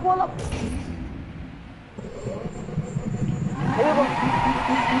 hold up. Here we go.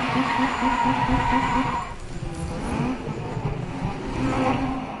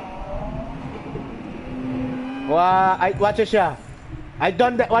 Watch a shot. I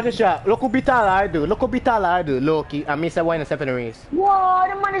done that, watch a shot. Look how bitala I do. Low key. I miss a win in the second race. Whoa,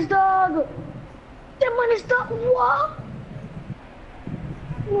 the man is dog. What?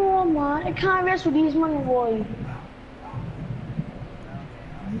 No, man. I can't rest with these man, boy.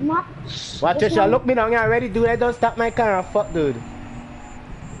 Watch a shot. Look me down here already, dude. I don't stop my car. Fuck, dude.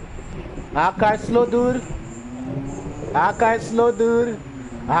 I can't slow, dude.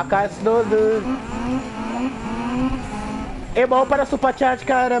 Hey, but open a supercharge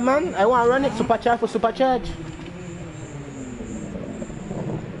car, man. I want to run it supercharge for supercharge.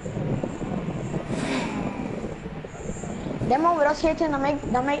 Them over us hitting, make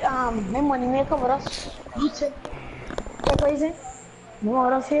money maker over us. Take what is it? Them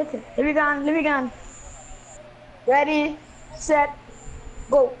over us hitting. Let me go. Ready, set,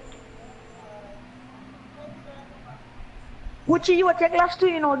 go. Gucci, you take last two,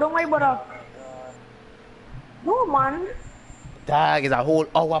 you know. Don't worry about it. No, man. Dog, it's a whole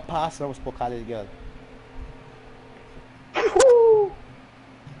hour past. I was supposed to call this girl. Woo.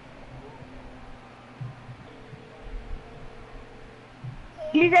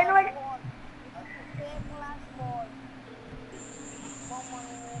 Please, I know it.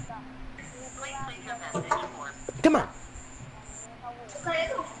 Please leave your message for Come on.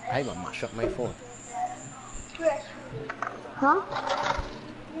 I gonna mash up my phone. Huh?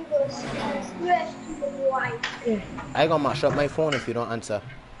 I gonna mash up my phone if you don't answer.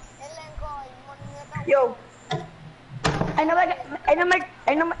 Yo. I know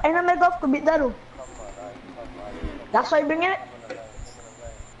my golf could beat that. That's why I bring it.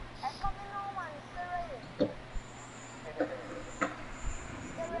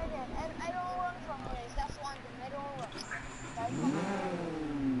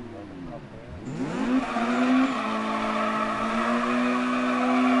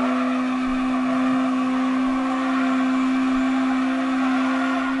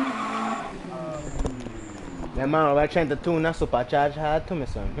 Yeah, man, we're trying to tune that supercharge hard to me,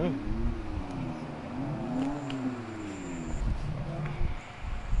 son.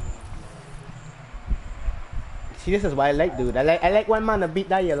 See, this is why I like, dude. I like one man to beat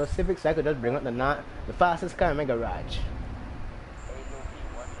that yellow Civic so I could just bring up the fastest car in my garage.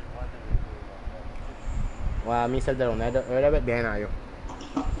 Wow, me said that on that. Right a bit behind you.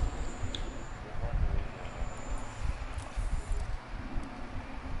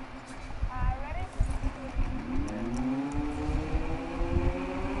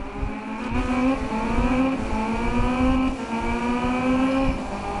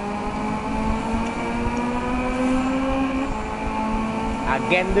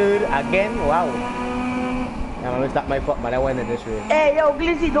 Again, dude, wow. I'm gonna stop my foot, but I went in this race. Hey, yo,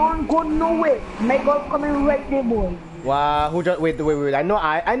 Glizzy, don't go nowhere. My golf coming right there, boy. Wow, who just wait. I know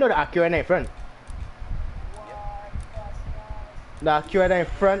the Acura in front. The Acura in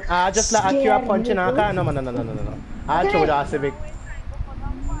front. I just like Acura punching our car. No. I'll show the Civic.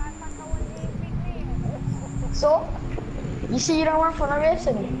 So, you see you don't want for no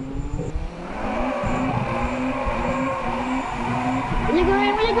racing. Where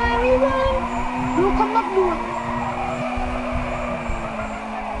you going? You come up, dude.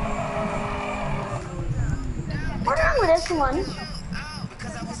 What's wrong with this one?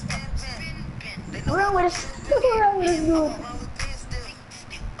 What's wrong with this dude?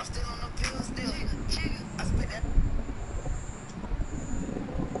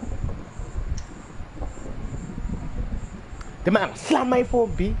 The man slam my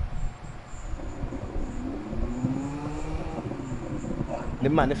phone, B. The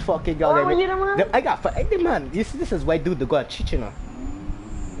man, this fucking girl. I got the man. This is why dude the girl cheat, you know.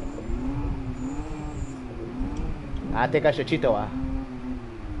 I think I should cheat her. Don't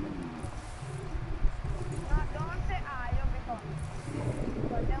say yo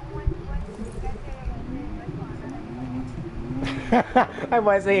because them My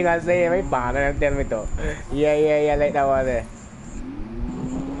boy saying I say my pan and tell me to. Yeah, like that one there.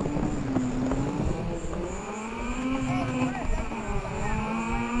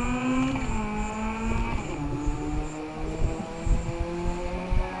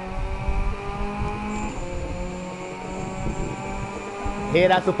 Hear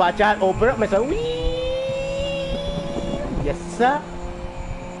that super chat, open up, Mr. Wee. Yes, sir.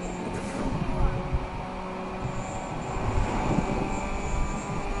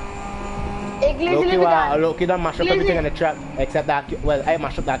 Hey, Glizzy, Look, you don't mash up everything in the trap except that. Well, I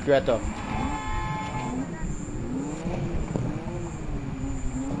mash up that creator.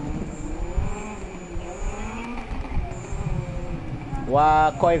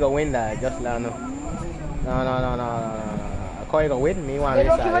 Why Koi go win that? Just let know. No. Koi go win. Me want Hey, to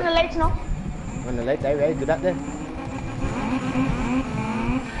look, you run the lights now. Run the lights. I do that then.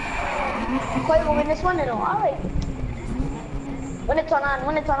 Koi will win this one, you know. Alright. When it turn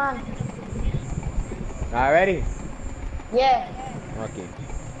on. Already? Yeah. Okay.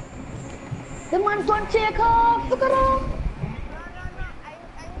 The man don't take off. Look at him.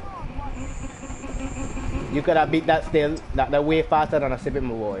 You could have beat that still. That way faster than a Civic,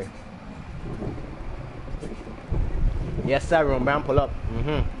 my boy. Yes, sir. Run, pull up.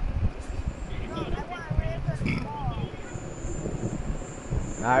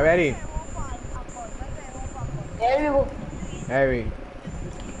 Already? There we go. Harry.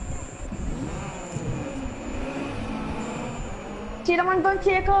 See the man don't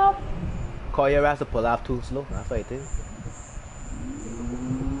take off. Call your ass to pull off too slow. That's what it is.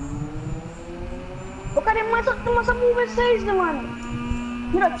 Look at him, man. They must have moved his size, the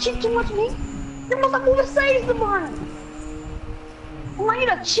man. You don't cheat too much, me. They must have moved his size, the man. Man, you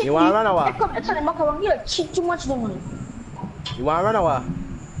don't cheat. You want to run or what? I tell him back around. You don't cheat too much, the man. You want to run or what?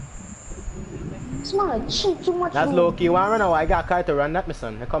 This man don't cheat too much. That's man. low key. You want to run or what? I got a car to run that, my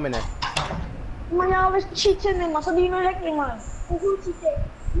son. I come in there. Man, you always cheating, man. So do you know like me, man?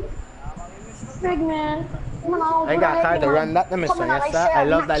 Big man. Man, I got a car to run that, my son. Yes, sir. I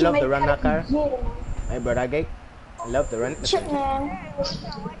love to run that car. Hey, brother, gay. I love to run it. Shit, man.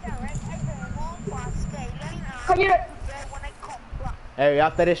 Can you? Hey,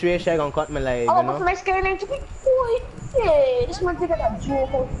 after this race, I gonna cut my live, Oh, you but know? my skyline to be boy. Yeah, this man take a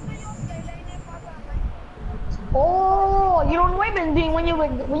joke out. Oh, you don't know what I've been doing when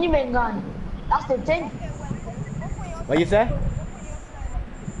you been gone. That's the thing. What you say?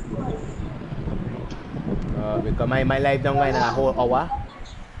 Because my life don't go in a whole hour.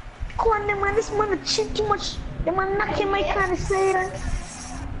 Come on, man. This man cheat too much. The man knocking my car to say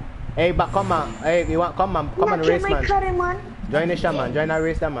Hey, but come on. Hey, you want come on race, man. Man. Join the show, man. Join the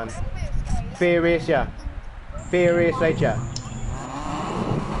race, man. Fair race, yeah. Fair race, right, yeah.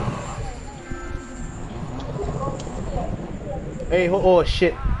 Hey, oh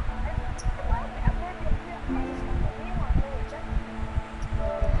shit.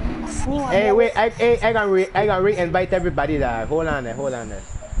 Hey, wait. I can re-invite everybody there. Hold on there.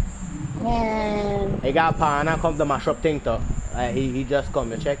 Man. I got a partner come to my shop thing, though. He just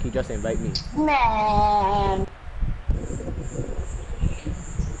come. You check. He just invite me. Man.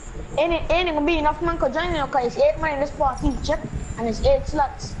 Ain't gonna be enough man could join me because it's 8 man in this party, check. And it's 8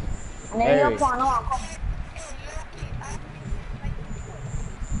 slots. And then your partner will come.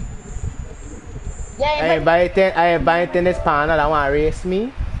 Yeah, I inviting this partner that want to race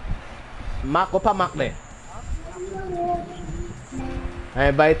me. Mark up a mark there. I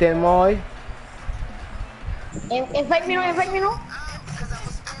inviting boy. Invite me no.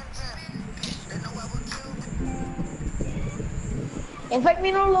 Invite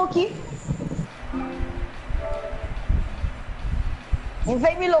me no, Loki.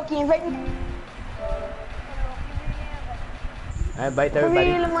 Invite me. I invite For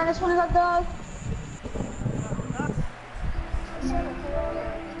everybody. real, man, this one is a dog.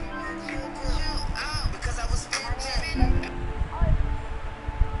 Because I was stingy.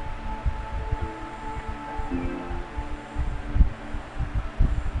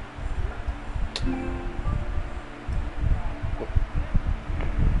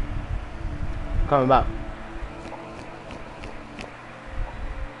 Coming back.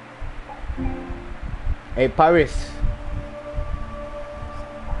 Hey, Paris.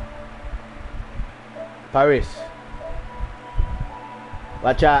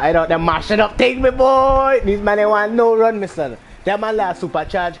 Watch out, I don't them mashing up thing, me boy. These man they want no run, me son. That man like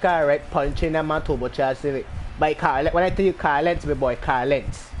supercharged car, right? Punching them man turbocharged Civic. By car when I tell you car length, me boy, car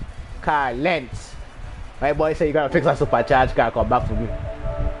length. My boy say you gotta fix a supercharged car, come back for me.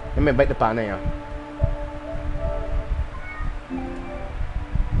 Let me bite the pan here.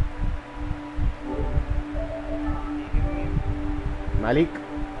 Malik?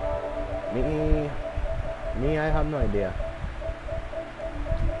 Me, I have no idea.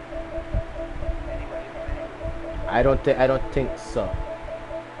 I don't think so.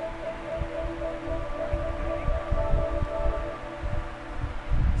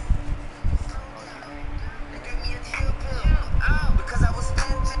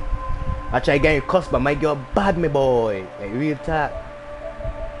 Actually, I get cussed, but my girl bad, me boy. Like real talk.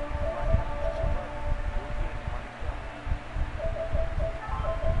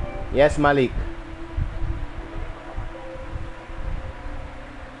 Yes, Malik.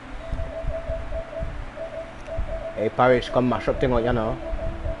 Hey, Parish, come mash up thing out, you know.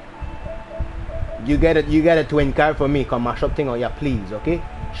 You get a twin car for me. Come mash up thing out, yeah, please, okay?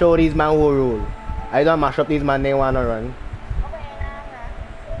 Show these man who rule. I don't mash up these man, they wanna run.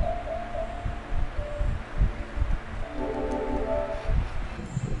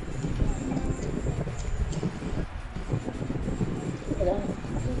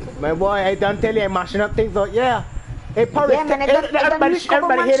 My boy, I don't tell you I'm mashing up things out, yeah. Hey, Paris, Yeah, man, everybody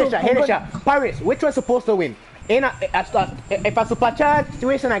hear this shot, hear this shot. Paris, which one's supposed to win? If a supercharge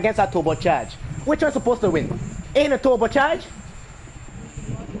situation against a turbocharge, which one's supposed to win? In a turbocharge?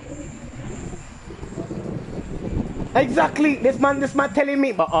 Exactly, this man telling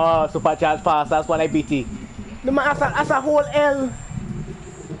me, but supercharge fast, that's what I beat it. The man, that's a whole L.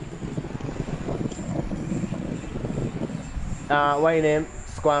 What your name?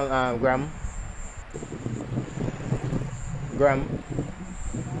 Graham.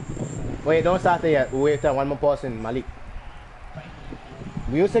 Wait, don't start it yet. Wait, one more person, Malik.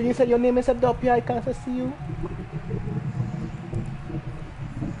 You said your name is up here. I can't see you.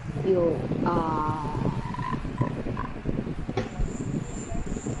 Yo,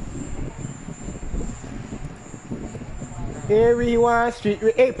 Everyone street.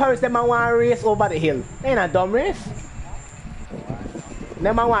 Hey, Paris, them man want race over the hill. Ain't a dumb race.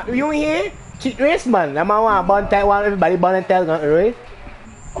 Them man want. You hear? Cheat race, man. Them man want bun tell want everybody bun and tell gun race.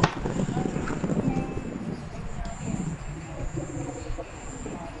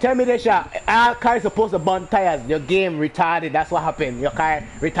 Tell me this, shot. All cars supposed to burn tires. Your game retarded. That's what happened. Your car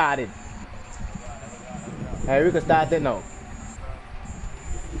retarded. Hey, we can start it now.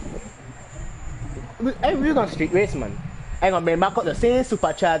 Hey, we're gonna street race, man. I'm gonna bring back up the same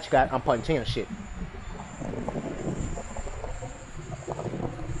supercharged car and punching your shit.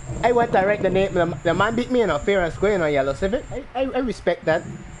 I want to write the name. The man beat me in a fair and square in a yellow Civic. I respect that.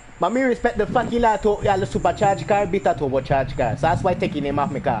 But me respect the fuck you like to the supercharged car beat a turbocharged car. So that's why I take your name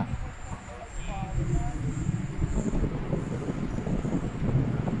off my car.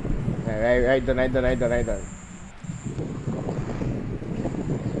 I done.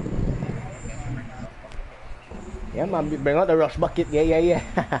 Yeah, man, bring out the rush bucket. Yeah.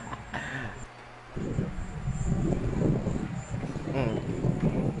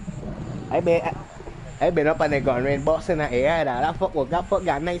 I been up on the gun range, boss in the air. That fuck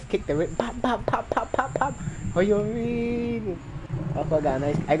got a nice kick to it. Pop. What you mean? That fuck got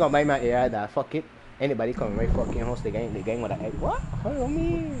nice. I gonna buy my air. That fuck it. Anybody come right fucking host the gang with a egg. What? What you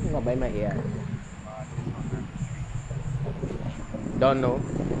mean? I'm gonna buy my air. Don't know.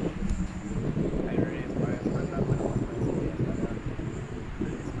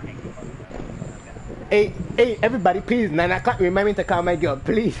 Hey, everybody, please, Nana, can't remind me to call my girl,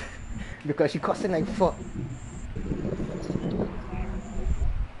 please. Because she cussing like fuck.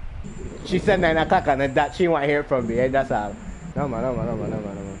 She said 9 o'clock and that she want to hear from me, eh? That's all. No man.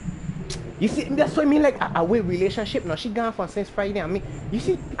 You see, that's what I mean, like a way relationship. Now she gone for since Friday. I mean, you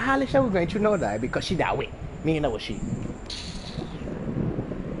see, all the shit we're going through now that because she that way. Me and that was she.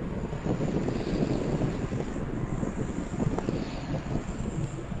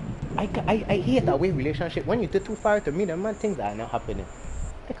 I hate that way relationship. When you get too far to me, the man things are not happening.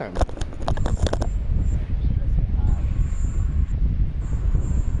 I can't.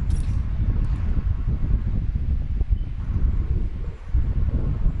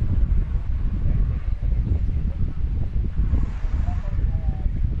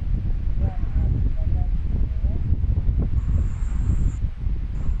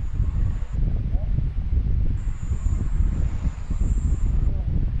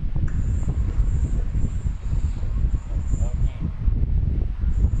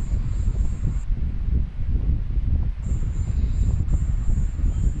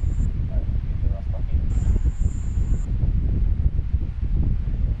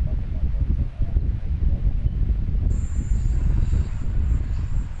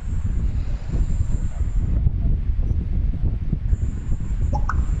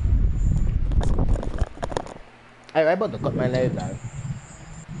 I'm about to cut my life down.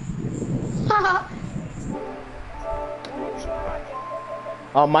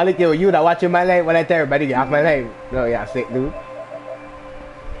 Oh, Malik, yo, you that watching my live when I tell everybody get off my live. No, yeah, sick, dude.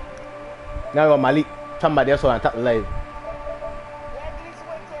 Now, Malik, somebody else on top of the live.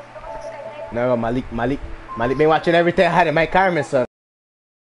 Now, Malik been watching everything I had in my car, my son.